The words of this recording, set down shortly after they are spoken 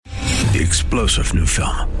The explosive new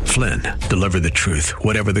film, Flynn, deliver the truth,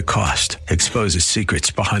 whatever the cost. Exposes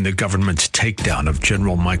secrets behind the government's takedown of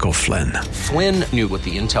General Michael Flynn. Flynn knew what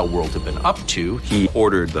the intel world had been up to. He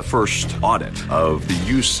ordered the first audit of the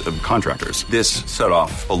use of contractors. This set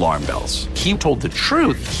off alarm bells. He told the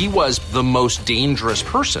truth. He was the most dangerous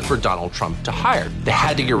person for Donald Trump to hire. They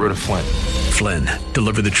had to get rid of Flynn. Flynn,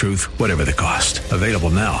 deliver the truth, whatever the cost. Available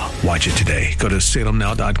now. Watch it today. Go to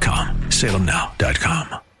salemnow.com.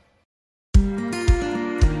 salemnow.com.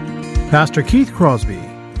 Pastor Keith Crosby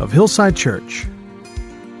of Hillside Church.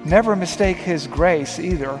 Never mistake his grace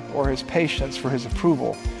either, or his patience for his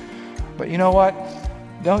approval. But you know what?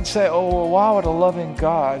 Don't say, oh, well, why would a loving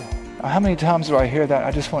God... How many times do I hear that?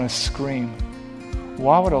 I just want to scream.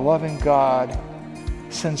 Why would a loving God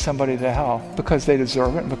send somebody to hell? Because they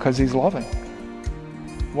deserve it and because he's loving.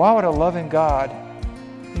 Why would a loving God...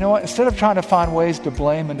 You know what? Instead of trying to find ways to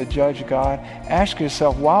blame and to judge God, ask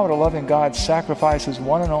yourself, why would a loving God sacrifice his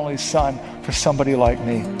one and only Son for somebody like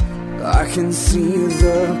me? I can see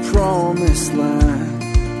the promised land,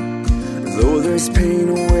 though there's pain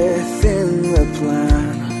within the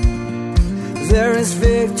plan. There is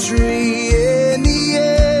victory in the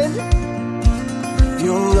end.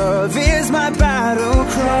 Your love is my battle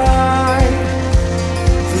cry,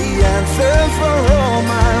 the anthem for all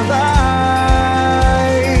my life.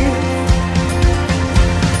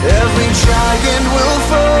 Every giant will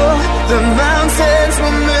fall, the mountains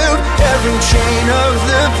will move, every chain of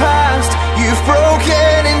the past you've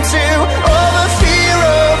broken into. All the fear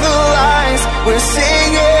of the lies, we're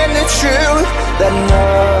singing the truth, that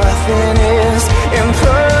nothing is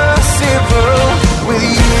impossible with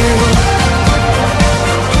you.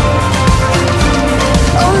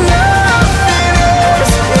 Oh, nothing is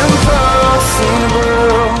impossible.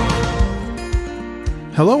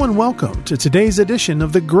 Hello and welcome to today's edition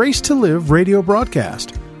of the Grace to Live radio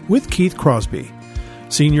broadcast with Keith Crosby,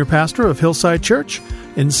 Senior Pastor of Hillside Church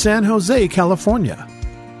in San Jose, California.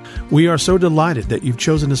 We are so delighted that you've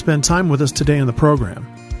chosen to spend time with us today on the program.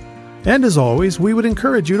 And as always, we would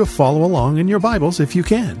encourage you to follow along in your Bibles if you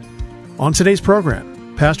can. On today's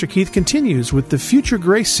program, Pastor Keith continues with the Future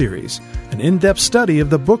Grace series, an in-depth study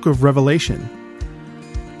of the book of Revelation.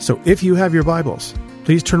 So if you have your Bibles,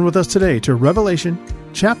 please turn with us today to Revelation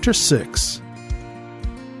chapter 6.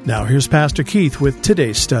 Now here's Pastor Keith with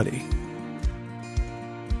today's study.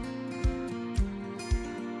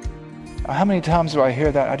 How many times do I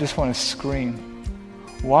hear that? I just want to scream.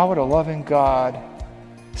 Why would a loving God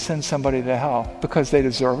send somebody to hell? Because they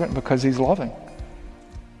deserve it and because he's loving.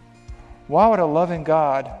 Why would a loving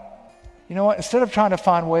God... You know what? Instead of trying to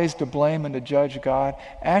find ways to blame and to judge God,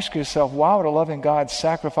 ask yourself, why would a loving God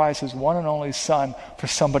sacrifice his one and only Son for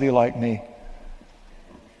somebody like me?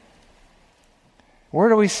 Where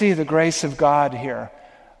do we see the grace of God here?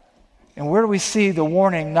 And where do we see the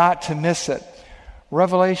warning not to miss it?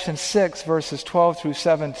 Revelation 6, verses 12 through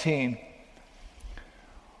 17.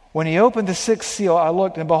 When he opened the sixth seal, I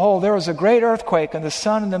looked, and behold, there was a great earthquake, and the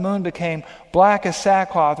sun and the moon became black as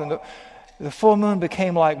sackcloth, and the full moon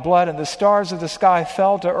became like blood, and the stars of the sky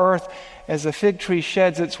fell to earth as the fig tree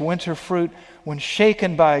sheds its winter fruit when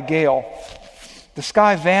shaken by a gale. The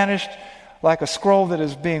sky vanished like a scroll that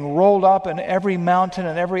is being rolled up, and every mountain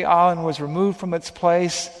and every island was removed from its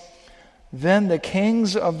place. Then the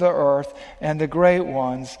kings of the earth and the great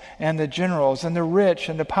ones and the generals and the rich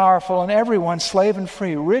and the powerful and everyone, slave and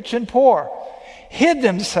free, rich and poor, hid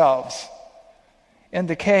themselves in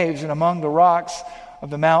the caves and among the rocks of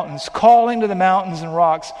the mountains, calling to the mountains and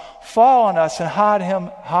rocks, fall on us and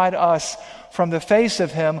hide us from the face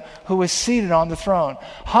of him who is seated on the throne.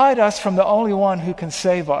 Hide us from the only one who can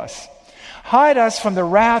save us. Hide us from the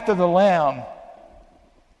wrath of the Lamb,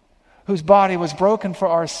 whose body was broken for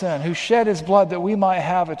our sin, who shed his blood that we might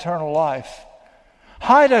have eternal life.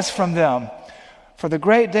 Hide us from them, for the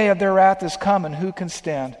great day of their wrath is come, and who can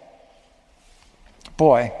stand?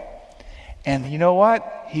 Boy, and you know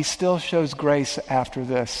what? He still shows grace after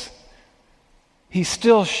this. He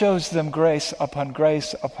still shows them grace upon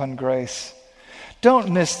grace upon grace. Don't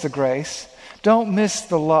miss the grace. Don't miss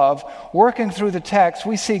the love. Working through the text,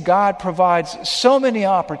 we see God provides so many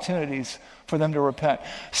opportunities for them to repent.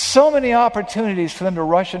 So many opportunities for them to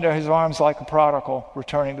rush into his arms like a prodigal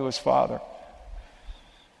returning to his father.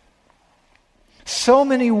 So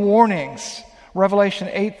many warnings. Revelation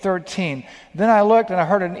 8:13. Then I looked and I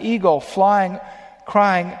heard an eagle flying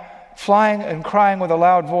and crying with a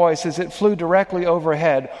loud voice as it flew directly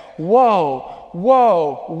overhead. Woe,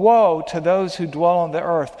 woe, woe to those who dwell on the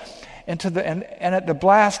earth. And at the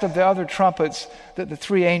blast of the other trumpets that the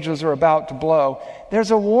three angels are about to blow,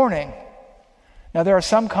 there's a warning. Now, there are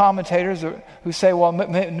some commentators who say, well,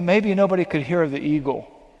 maybe nobody could hear the eagle.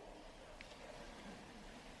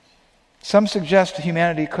 Some suggest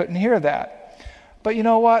humanity couldn't hear that. But you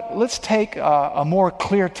know what? Let's take a more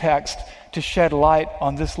clear text to shed light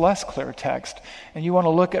on this less clear text. And you want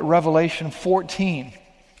to look at Revelation 14.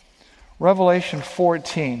 Revelation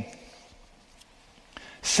 14,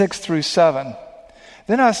 6 through 7.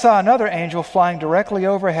 Then I saw another angel flying directly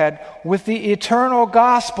overhead with the eternal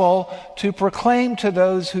gospel to proclaim to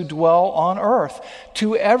those who dwell on earth,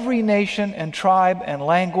 to every nation and tribe and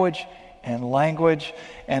language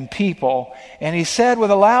and people. And he said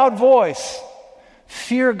with a loud voice,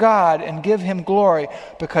 fear God and give him glory,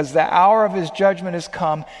 because the hour of his judgment is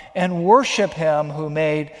come, and worship him who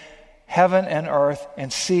made heaven and earth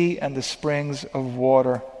and sea and the springs of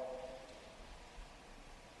water.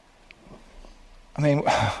 I mean,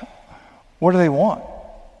 what do they want?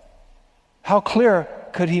 How clear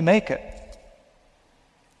could he make it?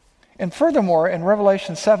 And furthermore, in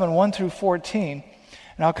Revelation 7, 1 through 14,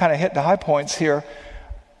 and I'll kind of hit the high points here,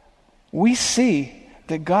 we see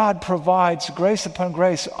that God provides grace upon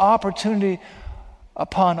grace, opportunity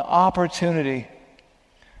upon opportunity.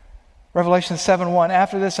 Revelation 7:1,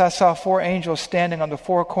 after this I saw 4 angels standing on the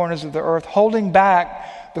 4 corners of the earth, holding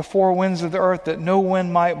back the 4 winds of the earth, that no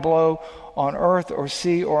wind might blow on earth or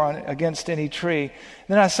sea or against any tree.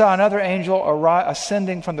 Then I saw another angel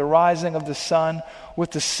ascending from the rising of the sun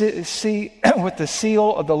with the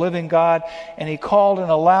seal of the living God, and he called in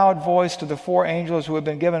a loud voice to the 4 angels who had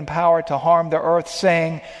been given power to harm the earth,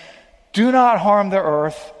 saying, do not harm the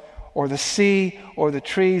earth or the sea or the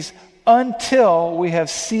trees until we have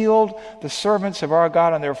sealed the servants of our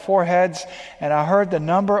God on their foreheads. And I heard the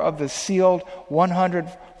number of the sealed,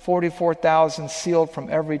 144,000 sealed from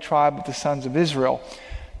every tribe of the sons of Israel.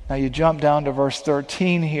 Now you jump down to verse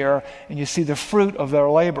 13 here, and you see the fruit of their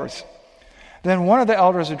labors. Then one of the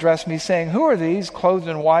elders addressed me, saying, who are these clothed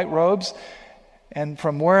in white robes, and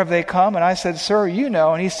from where have they come? And I said, sir, you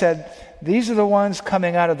know. And he said, these are the ones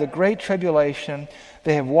coming out of the great tribulation.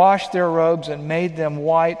 They have washed their robes and made them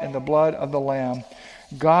white in the blood of the Lamb.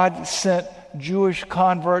 God sent Jewish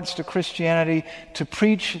converts to Christianity to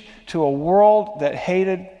preach to a world that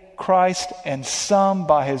hated Christ, and some,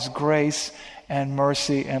 by his grace and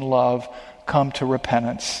mercy and love, come to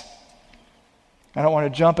repentance. I don't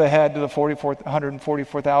want to jump ahead to the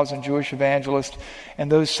 144,000 Jewish evangelists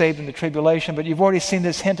and those saved in the tribulation, but you've already seen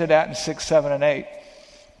this hinted at in 6, 7, and 8.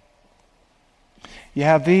 You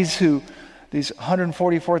have these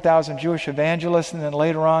 144,000 Jewish evangelists, and then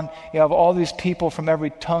later on you have all these people from every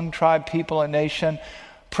tongue, tribe, people, and nation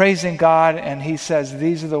praising God, and he says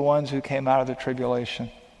these are the ones who came out of the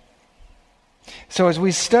tribulation. So as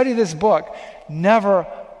we study this book, never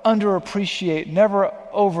underappreciate, never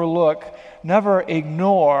overlook, never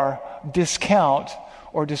ignore, discount,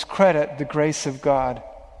 or discredit the grace of God.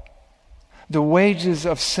 The wages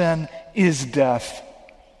of sin is death,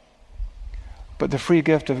 but the free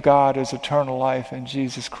gift of God is eternal life in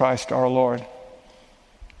Jesus Christ our Lord.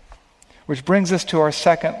 Which brings us to our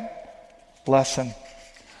second lesson.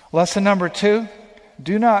 Lesson number 2,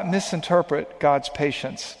 do not misinterpret God's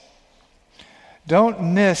patience. Don't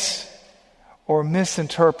miss or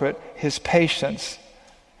misinterpret his patience,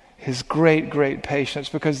 his great, great patience,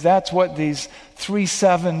 because that's what these 3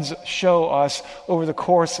 sevens show us over the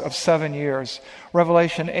course of 7 years.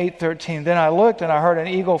 Revelation 8:13, then I looked and I heard an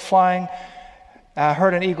eagle flying. I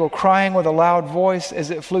heard an eagle crying with a loud voice as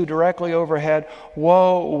it flew directly overhead,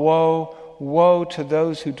 woe, woe, woe to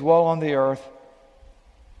those who dwell on the earth,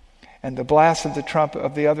 and the blast of the trumpet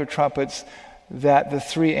of the other trumpets that the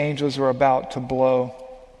 3 angels were about to blow.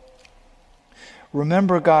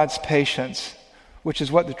 Remember God's patience, which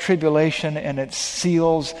is what the tribulation and its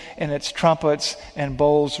seals and its trumpets and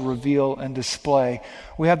bowls reveal and display.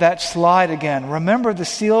 We have that slide again. Remember the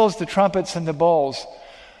seals, the trumpets, and the bowls.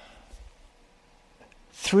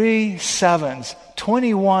 3 sevens,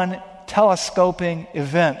 21 telescoping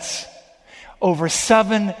events over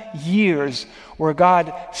 7 years, where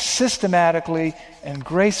God systematically and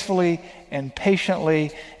gracefully and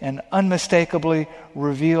patiently and unmistakably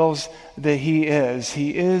reveals that he is.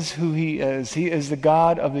 He is who he is. He is the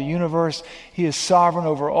God of the universe. He is sovereign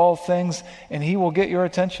over all things, and he will get your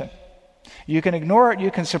attention. You can ignore it,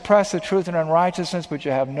 you can suppress the truth and unrighteousness, but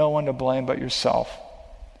you have no one to blame but yourself.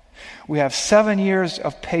 We have 7 years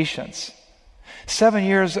of patience, 7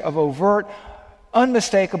 years of overt,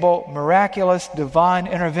 unmistakable, miraculous, divine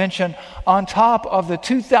intervention on top of the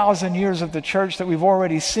 2,000 years of the church that we've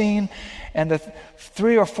already seen, and the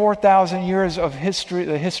 3,000 or 4,000 years of history,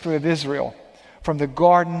 the history of Israel, from the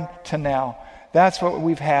garden to now. That's what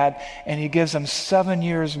we've had. And he gives them 7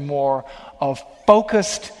 years more of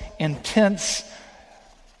focused, intense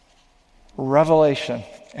revelation.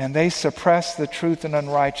 And they suppress the truth and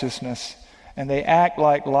unrighteousness. And they act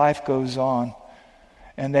like life goes on.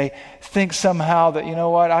 And they think somehow that, you know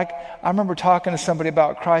what, I remember talking to somebody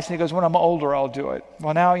about Christ, and he goes, when I'm older, I'll do it.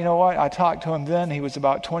 Well, now, you know what, I talked to him then, he was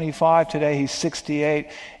about 25. Today, he's 68,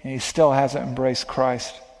 and he still hasn't embraced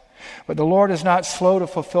Christ. But the Lord is not slow to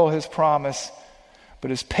fulfill his promise,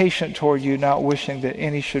 but is patient toward you, not wishing that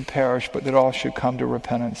any should perish, but that all should come to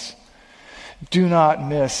repentance. Do not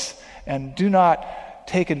miss, and do not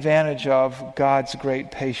take advantage of God's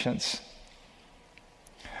great patience.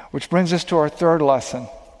 Which brings us to our third lesson.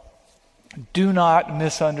 Do not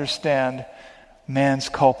misunderstand man's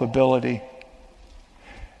culpability.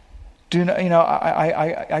 Do not,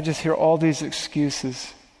 I just hear all these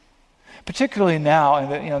excuses, particularly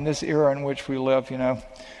now in this era in which we live,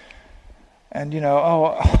 And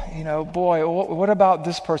boy, what about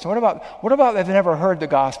this person? What about they've never heard the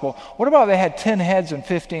gospel? What about they had 10 heads and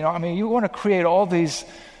 15 arms? I mean, you want to create all these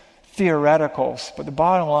theoreticals, but the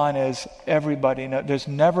bottom line is everybody knows. There's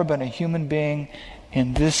never been a human being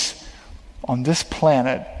on this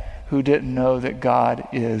planet who didn't know that God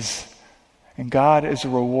is. And God is a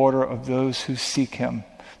rewarder of those who seek him.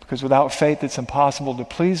 Because without faith it's impossible to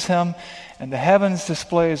please him. And the heavens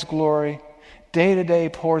display his glory. Day to day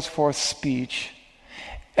pours forth speech.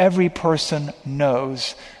 Every person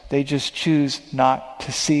knows. They just choose not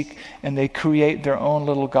to seek. And they create their own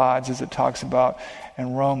little gods, as it talks about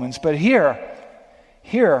in Romans. But here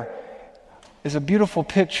is a beautiful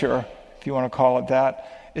picture, if you want to call it that,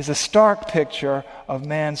 is a stark picture of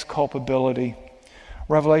man's culpability.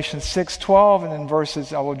 Revelation 6:12, and then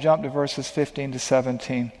I will jump to verses 15 to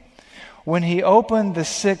 17. When he opened the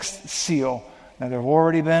sixth seal, now there have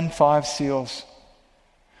already been 5 seals.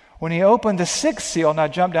 When he opened the sixth seal, now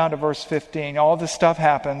jump down to verse 15, all this stuff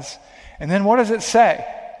happens. And then what does it say?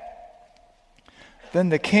 Then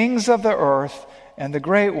the kings of the earth and the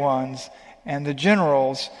great ones, and the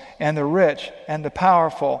generals, and the rich, and the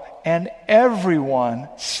powerful, and everyone,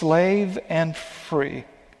 slave and free,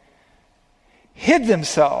 hid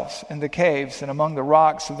themselves in the caves and among the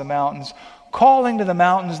rocks of the mountains, calling to the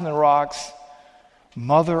mountains and the rocks,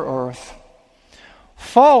 Mother Earth,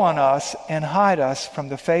 fall on us and hide us from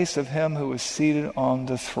the face of him who is seated on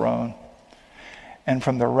the throne, and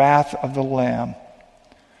from the wrath of the Lamb.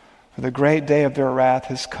 For the great day of their wrath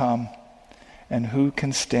has come, and who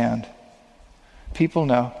can stand? People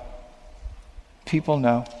know. People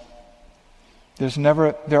know.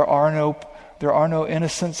 There are no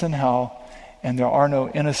innocents in hell, and there are no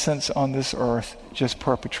innocents on this earth, just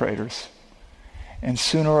perpetrators. And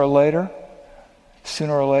sooner or later,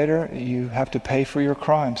 you have to pay for your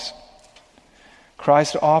crimes.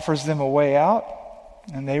 Christ offers them a way out,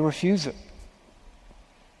 and they refuse it.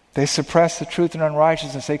 They suppress the truth and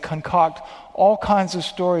unrighteousness. They concoct all kinds of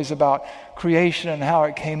stories about creation and how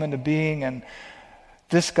it came into being, and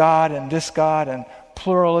this God and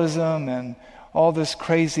pluralism and all this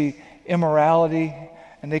crazy immorality.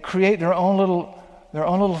 And they create their own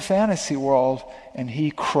little fantasy world, and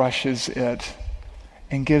he crushes it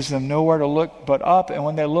and gives them nowhere to look but up. And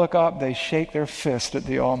when they look up, they shake their fist at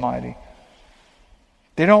the Almighty.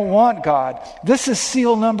 They don't want God. This is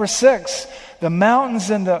seal number 6. The mountains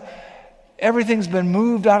and everything's been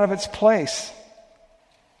moved out of its place.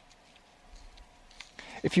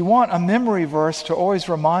 If you want a memory verse to always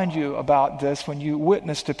remind you about this when you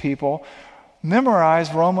witness to people,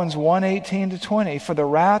 memorize Romans 1:18-20. For the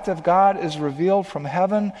wrath of God is revealed from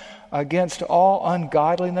heaven against all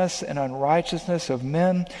ungodliness and unrighteousness of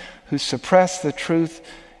men who suppress the truth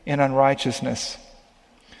in unrighteousness.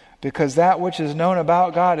 Because that which is known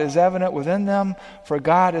about God is evident within them, for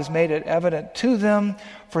God has made it evident to them.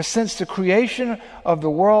 For since the creation of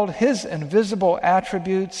the world, his invisible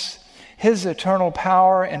attributes, his eternal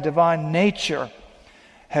power and divine nature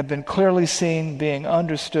have been clearly seen, being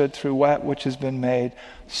understood through that which has been made,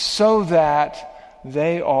 so that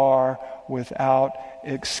they are without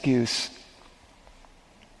excuse.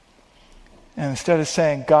 And instead of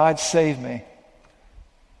saying, God save me,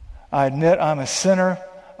 I admit I'm a sinner,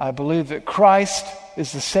 I believe that Christ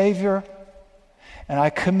is the Savior, and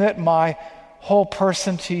I commit my whole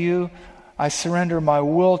person to you, I surrender my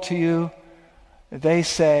will to you, they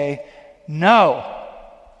say, no.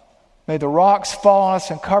 May the rocks fall on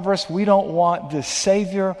us and cover us. We don't want this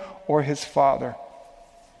Savior or his Father.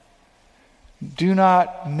 Do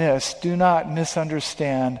not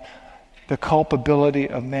misunderstand the culpability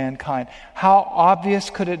of mankind. How obvious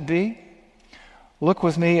could it be? Look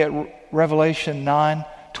with me at Revelation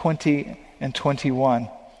 9:20 and 21.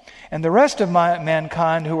 And the rest of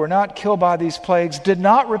mankind who were not killed by these plagues did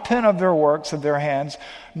not repent of their works of their hands,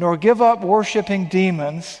 nor give up worshiping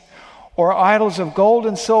demons or idols of gold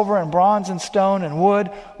and silver and bronze and stone and wood,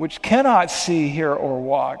 which cannot see, hear, or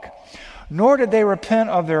walk. Nor did they repent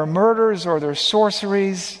of their murders or their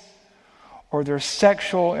sorceries or their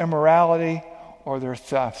sexual immorality or their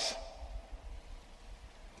thefts.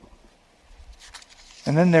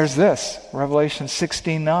 And then there's this, Revelation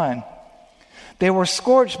 16:9. They were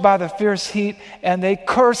scorched by the fierce heat, and they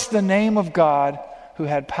cursed the name of God who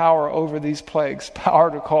had power over these plagues, power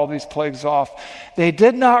to call these plagues off. They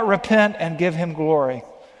did not repent and give him glory.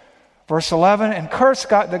 Verse 11, and cursed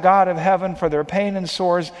God, the God of heaven, for their pain and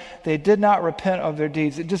sores. They did not repent of their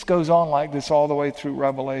deeds. It just goes on like this all the way through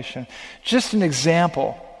Revelation. Just an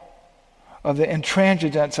example of the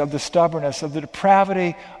intransigence, of the stubbornness, of the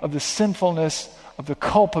depravity, of the sinfulness, of the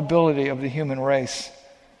culpability of the human race.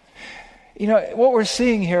 You know, what we're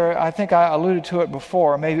seeing here, I think I alluded to it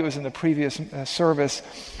before, maybe it was in the previous service.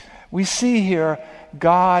 We see here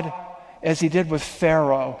God, as he did with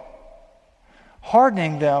Pharaoh,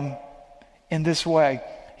 hardening them in this way.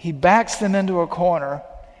 He backs them into a corner.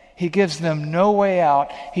 He gives them no way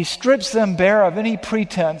out. He strips them bare of any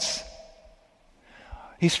pretense.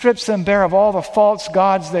 He strips them bare of all the false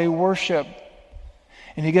gods they worship.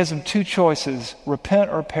 And he gives them two choices,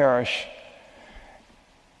 repent or perish.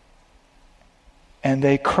 And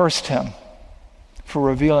they cursed him for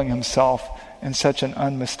revealing himself in such an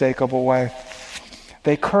unmistakable way.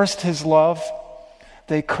 They cursed his love.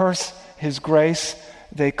 They curse his grace.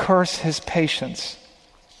 They curse his patience.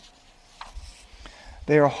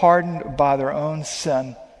 They are hardened by their own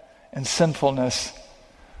sin and sinfulness,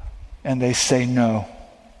 and they say no.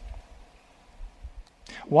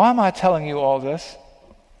 Why am I telling you all this?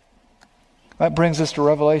 That brings us to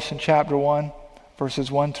Revelation chapter 1.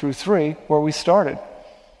 Verses 1 through 3, where we started.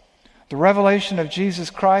 The revelation of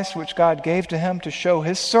Jesus Christ, which God gave to him to show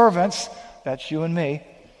his servants, that's you and me,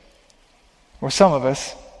 or some of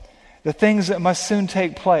us, the things that must soon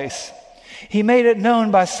take place. He made it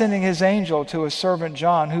known by sending his angel to his servant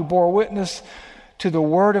John, who bore witness to the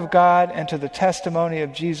word of God and to the testimony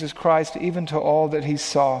of Jesus Christ, even to all that he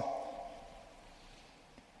saw.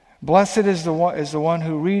 Blessed is the one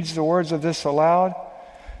who reads the words of this aloud,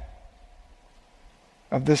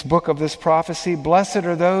 of this book of this prophecy. Blessed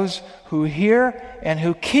are those who hear and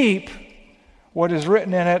who keep what is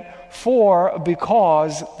written in it,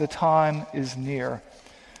 because the time is near.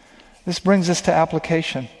 This brings us to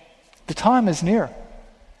application. The time is near.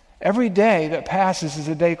 Every day that passes is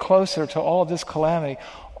a day closer to all of this calamity,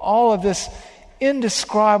 all of this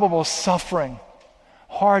indescribable suffering,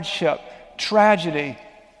 hardship, tragedy.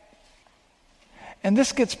 And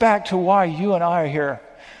this gets back to why you and I are here.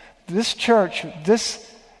 This church,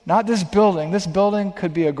 not this building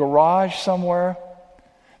could be a garage somewhere.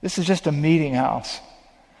 This is just a meeting house.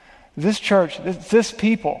 This church, this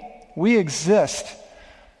people, we exist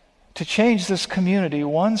to change this community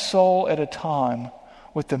one soul at a time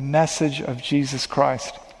with the message of Jesus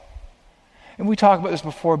Christ. And we talked about this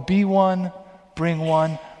before, be one, bring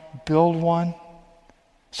one, build one.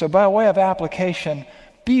 So by way of application,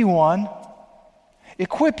 be one.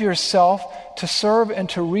 Equip yourself to serve and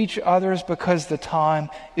to reach others because the time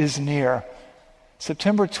is near.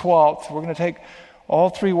 September 12th, we're going to take all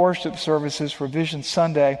 3 worship services for Vision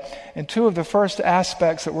Sunday. And 2 of the first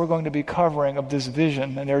aspects that we're going to be covering of this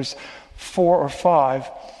vision, and there's 4 or 5,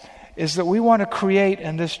 is that we want to create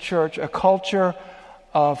in this church a culture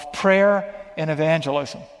of prayer and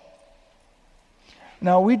evangelism.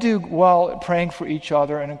 Now, we do well at praying for each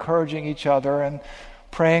other and encouraging each other and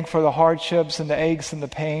praying for the hardships and the aches and the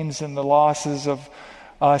pains and the losses of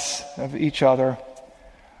us, of each other.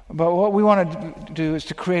 But what we want to do is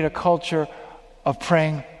to create a culture of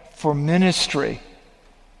praying for ministry.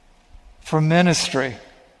 For ministry.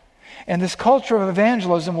 And this culture of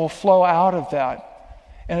evangelism will flow out of that.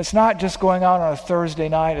 And it's not just going out on a Thursday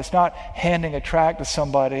night. It's not handing a tract to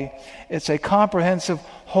somebody. It's a comprehensive,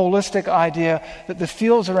 holistic idea that the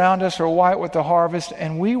fields around us are white with the harvest,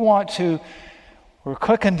 and we're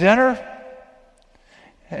cooking dinner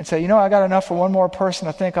and say, I got enough for one more person.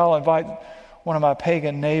 I think I'll invite one of my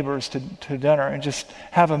pagan neighbors to dinner and just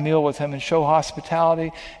have a meal with him and show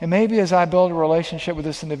hospitality. And maybe as I build a relationship with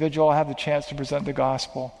this individual, I'll have the chance to present the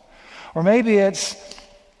gospel. Or maybe it's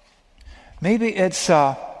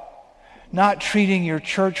not treating your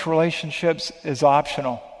church relationships as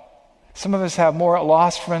optional. Some of us have more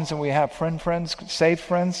lost friends than we have friends, saved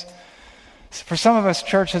friends. For some of us,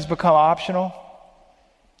 church has become optional.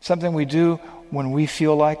 Something we do when we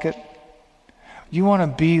feel like it. You want to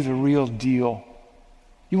be the real deal.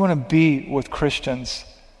 You want to be with Christians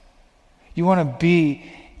You want to be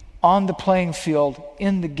on the playing field,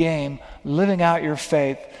 in the game, living out your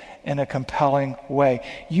faith in a compelling way.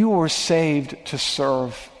 You were saved to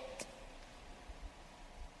serve.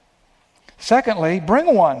 Secondly,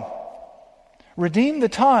 bring one. Redeem the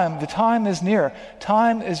time. The time is near.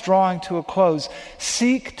 Time is drawing to a close.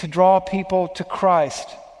 Seek to draw people to Christ.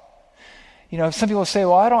 You know, some people say,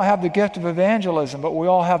 well, I don't have the gift of evangelism, but we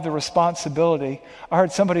all have the responsibility. I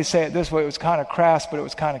heard somebody say it this way. It was kind of crass, but it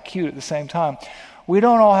was kind of cute at the same time. We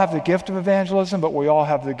don't all have the gift of evangelism, but we all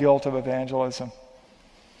have the guilt of evangelism.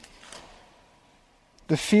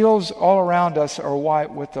 The fields all around us are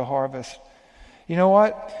white with the harvest. You know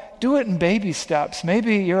what? Do it in baby steps.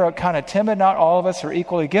 Maybe you're kind of timid. Not all of us are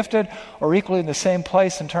equally gifted or equally in the same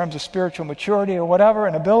place in terms of spiritual maturity or whatever,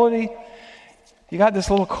 and ability. You got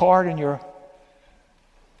this little card in your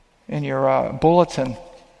bulletin.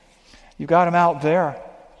 You got them out there.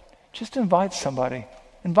 Just invite somebody.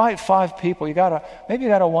 Invite 5 people. Maybe you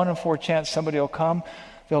got a 1 in 4 chance somebody will come.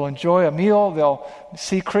 They'll enjoy a meal. They'll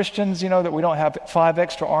see Christians, that we don't have 5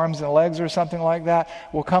 extra arms and legs or something like that.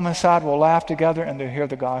 We'll come inside, we'll laugh together, and they'll hear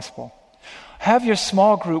the gospel. Have your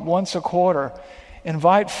small group once a quarter.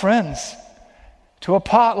 Invite friends to a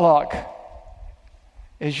potluck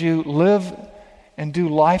as you live and do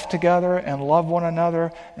life together and love one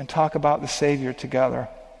another and talk about the Savior together.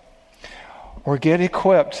 Or get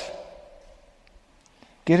equipped.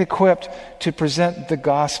 Get equipped to present the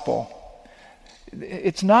gospel.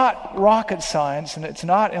 It's not rocket science and it's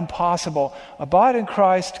not impossible. Abide in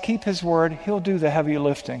Christ, keep His word, He'll do the heavy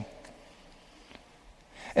lifting.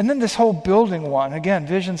 And then this whole building one, again,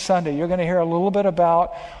 Vision Sunday, you're going to hear a little bit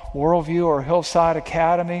about Worldview or Hillside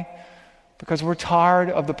Academy because we're tired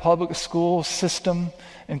of the public school system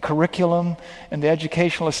and curriculum and the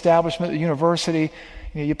educational establishment, the university.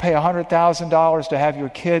 You pay $100,000 to have your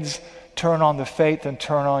kids turn on the faith and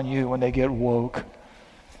turn on you when they get woke.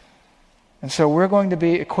 And so we're going to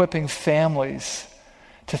be equipping families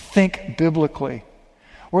to think biblically.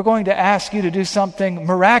 We're going to ask you to do something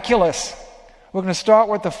miraculous. We're going to start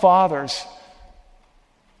with the fathers.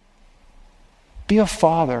 Be a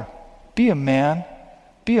father. Be a man.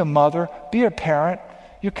 Be a mother. Be a parent.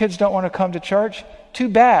 Your kids don't want to come to church? Too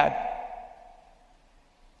bad.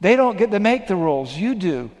 They don't get to make the rules. You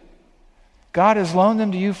do. God has loaned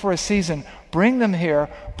them to you for a season. Bring them here.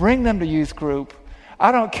 Bring them to youth group.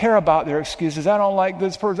 I don't care about their excuses. I don't like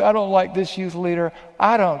this person. I don't like this youth leader.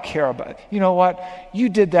 I don't care about it. You know what? You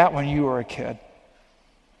did that when you were a kid.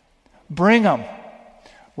 Bring them.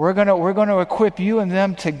 We're going to equip you and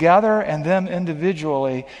them together and them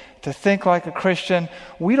individually to think like a Christian.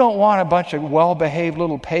 We don't want a bunch of well-behaved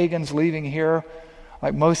little pagans leaving here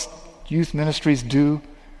like most youth ministries do.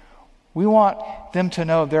 We want them to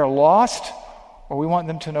know they're lost, or we want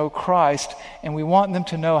them to know Christ, and we want them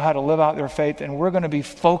to know how to live out their faith, and we're going to be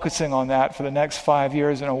focusing on that for the next 5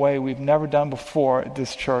 years in a way we've never done before at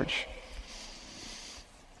this church.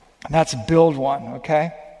 And that's build one,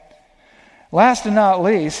 okay? Last and not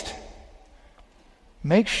least,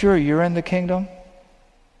 make sure you're in the kingdom.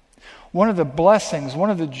 One of the blessings, one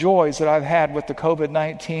of the joys that I've had with the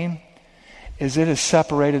COVID-19 is it has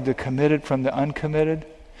separated the committed from the uncommitted.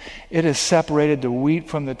 It has separated the wheat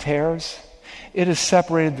from the tares. It has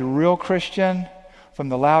separated the real Christian from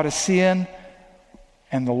the Laodicean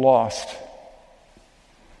and the lost.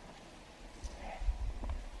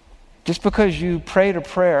 Just because you prayed a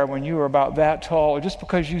prayer when you were about that tall, or just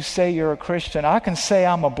because you say you're a Christian, I can say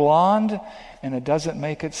I'm a blonde, and it doesn't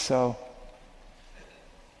make it so.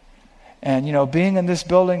 And, being in this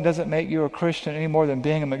building doesn't make you a Christian any more than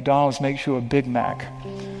being at McDonald's makes you a Big Mac.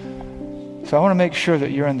 So I want to make sure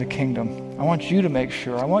that you're in the kingdom. I want you to make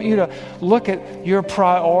sure. I want you to look at your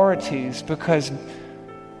priorities, because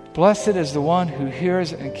blessed is the one who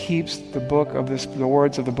hears and keeps the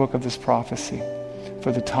words of the book of this prophecy,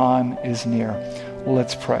 for the time is near.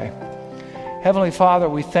 Let's pray. Heavenly Father,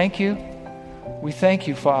 we thank you. We thank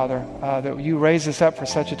you, Father, that you raised us up for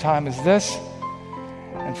such a time as this.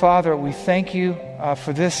 And Father, we thank you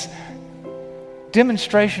for this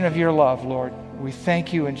demonstration of your love, Lord. We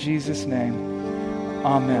thank you in Jesus' name.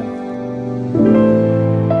 Amen.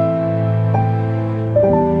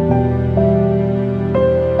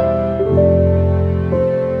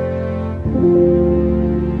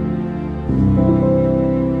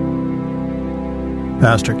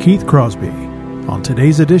 Pastor Keith Crosby on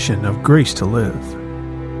today's edition of Grace to Live.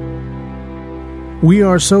 We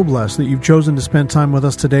are so blessed that you've chosen to spend time with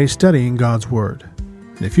us today studying God's Word.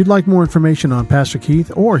 And if you'd like more information on Pastor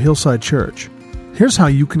Keith or Hillside Church, here's how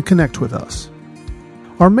you can connect with us.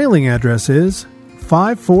 Our mailing address is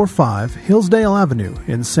 545 Hillsdale Avenue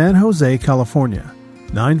in San Jose, California,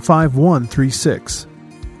 888-951-36.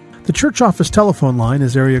 The church office telephone line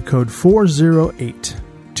is area code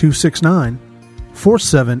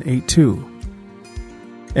 408-269-4782.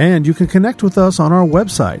 And you can connect with us on our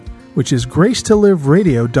website, which is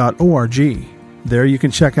gracetoliveradio.org. There you can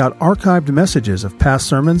check out archived messages of past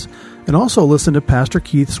sermons and also listen to Pastor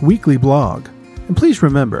Keith's weekly blog. And please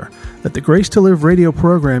remember that the Grace to Live radio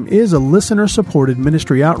program is a listener-supported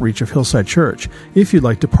ministry outreach of Hillside Church if you'd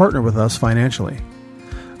like to partner with us financially.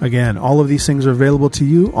 Again, all of these things are available to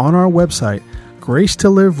you on our website,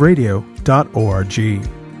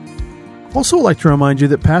 gracetoliveradio.org. Also, I'd like to remind you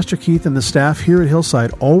that Pastor Keith and the staff here at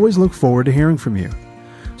Hillside always look forward to hearing from you.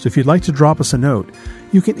 So if you'd like to drop us a note,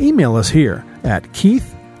 you can email us here at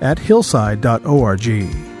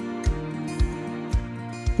keith@hillside.org.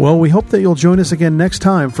 Well, we hope that you'll join us again next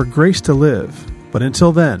time for Grace to Live. But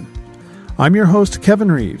until then, I'm your host,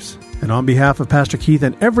 Kevin Reeves, and on behalf of Pastor Keith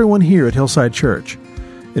and everyone here at Hillside Church,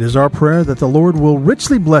 it is our prayer that the Lord will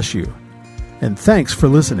richly bless you. And thanks for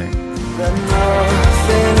listening.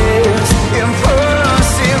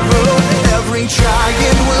 Every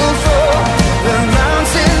giant will fall, the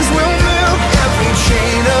mountains will move, every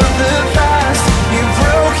chain of the past you've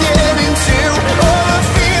broken into. All the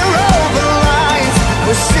fear of the lies,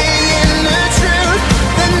 we're seeing the truth,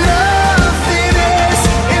 that nothing is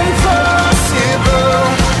impossible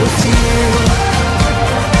with you.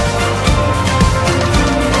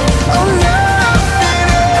 Oh, nothing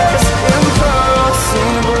is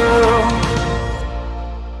impossible.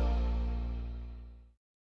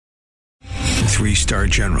 3-star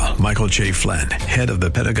General Michael J. Flynn, head of the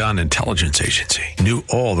Pentagon Intelligence Agency, knew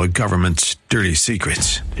all the government's dirty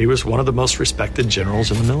secrets. He was one of the most respected generals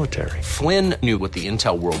in the military. Flynn knew what the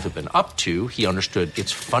intel world had been up to. He understood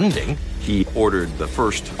its funding. He ordered the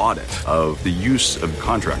first audit of the use of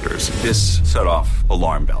contractors. This set off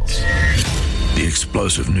alarm bells. The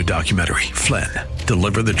explosive new documentary, Flynn,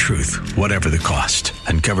 Deliver the Truth, Whatever the Cost,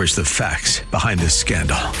 uncovers the facts behind this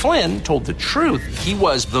scandal. Flynn told the truth. He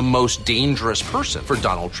was the most dangerous person for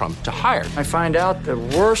Donald Trump to hire. I find out the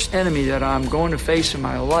worst enemy that I'm going to face in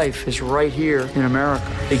my life is right here in America.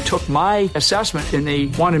 They took my assessment and they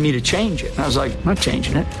wanted me to change it. And I was like, I'm not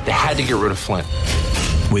changing it. They had to get rid of Flynn.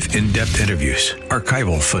 With in-depth interviews,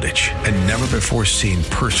 archival footage, and never-before-seen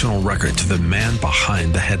personal records of the man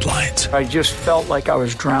behind the headlines. I just felt like I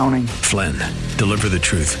was drowning. Flynn, Deliver the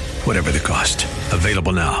Truth, Whatever the Cost.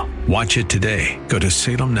 Available now. Watch it today. Go to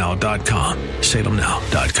salemnow.com.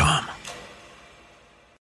 salemnow.com.